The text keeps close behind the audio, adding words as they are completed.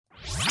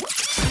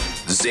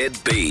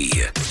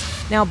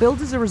OZB. Now,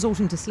 builders are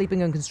resorting to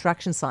sleeping on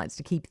construction sites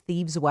to keep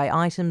thieves away.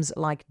 Items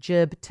like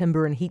jib,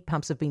 timber and heat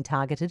pumps have been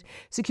targeted.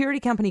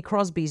 Security company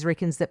Crosby's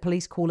reckons that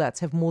police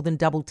call-outs have more than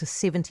doubled to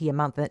 70 a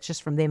month. That's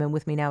just from them. And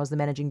with me now is the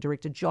Managing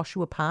Director,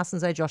 Joshua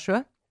Parsons. Hey,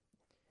 Joshua.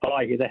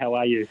 Hi, Heather. How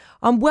are you?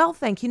 I'm well,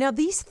 thank you. Now,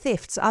 these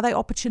thefts, are they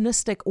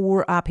opportunistic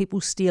or are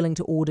people stealing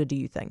to order, do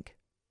you think?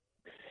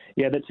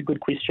 Yeah, that's a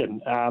good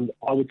question. I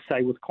would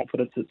say with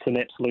confidence it's an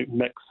absolute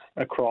mix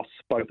across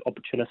both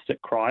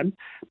opportunistic crime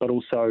but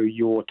also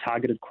your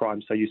targeted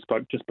crime. So you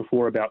spoke just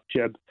before about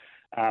jib.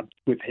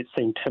 We've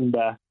seen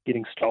timber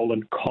getting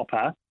stolen,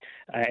 copper,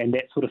 and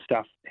that sort of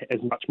stuff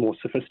is much more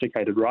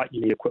sophisticated, right?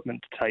 You need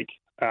equipment to take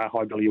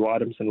high-value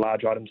items and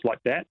large items like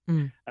that.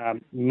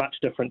 Much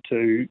different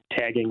to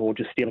tagging or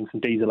just stealing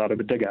some diesel out of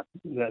a digger.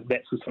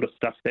 That's the sort of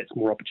stuff that's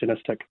more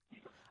opportunistic.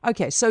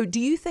 Okay, so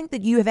do you think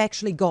that you have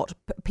actually got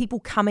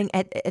people coming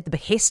at the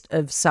behest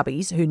of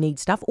subbies who need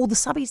stuff, or the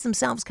subbies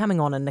themselves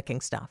coming on and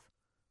nicking stuff?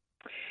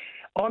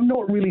 I'm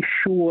not really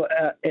sure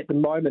at the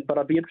moment, but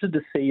I'd be interested to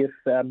see if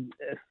our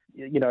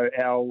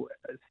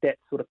stats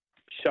sort of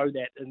show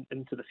that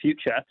into the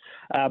future.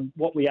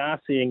 What we are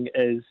seeing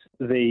is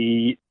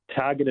the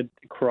targeted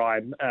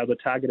crime, the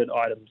targeted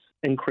items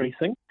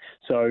increasing.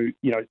 So,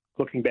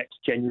 looking back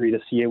to January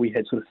this year, we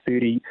had sort of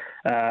 30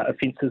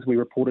 offences we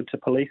reported to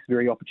police,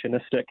 very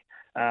opportunistic.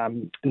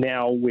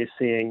 Now we're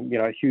seeing,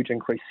 a huge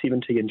increase,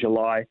 70 in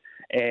July.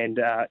 And,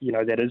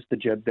 that is the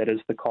jib, that is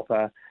the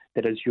copper,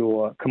 that is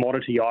your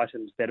commodity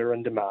items that are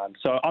in demand.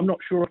 So I'm not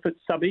sure if it's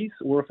subbies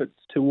or if it's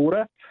to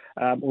order,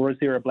 or is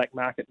there a black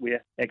market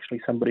where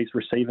actually somebody's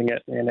receiving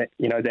it and,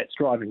 that's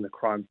driving the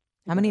crime.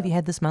 How many have you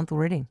had this month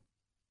already?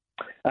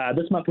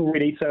 This month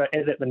already, so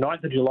as at the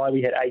 9th of July,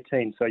 we had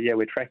 18. So, yeah,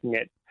 we're tracking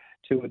at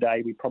 2 a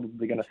day. We're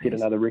probably going to set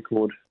another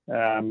record.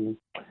 Another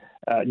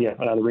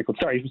record.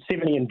 Sorry, it was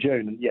 70 in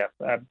June.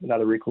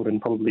 Another record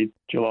in probably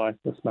July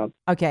this month.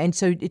 Okay, and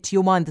so to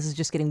your mind, this is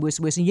just getting worse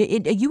and worse. And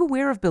are you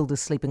aware of builders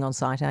sleeping on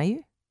site, are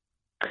you?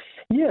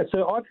 Yeah,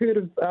 so I've heard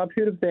of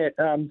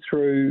that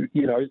through,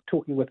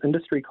 talking with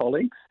industry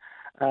colleagues.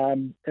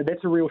 And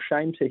that's a real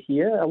shame to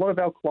hear. A lot of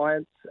our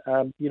clients,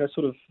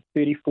 sort of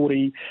 30,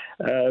 40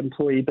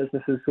 employee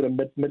businesses, sort of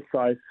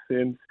mid-sized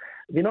firms,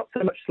 they're not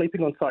so much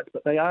sleeping on sites,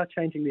 but they are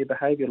changing their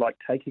behaviour, like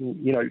taking,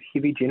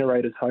 heavy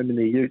generators home in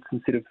their utes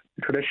instead of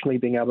traditionally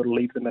being able to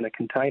leave them in a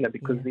container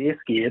because they're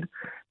scared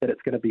that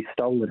it's going to be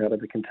stolen out of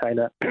the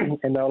container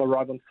and they'll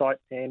arrive on site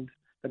and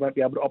they won't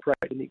be able to operate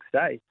the next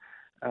day.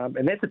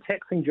 And that's a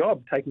taxing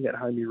job, taking that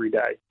home every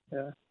day,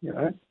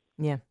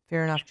 Yeah,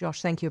 fair enough,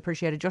 Josh. Thank you.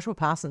 Appreciate it. Joshua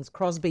Parsons,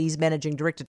 Crosby's Managing Director.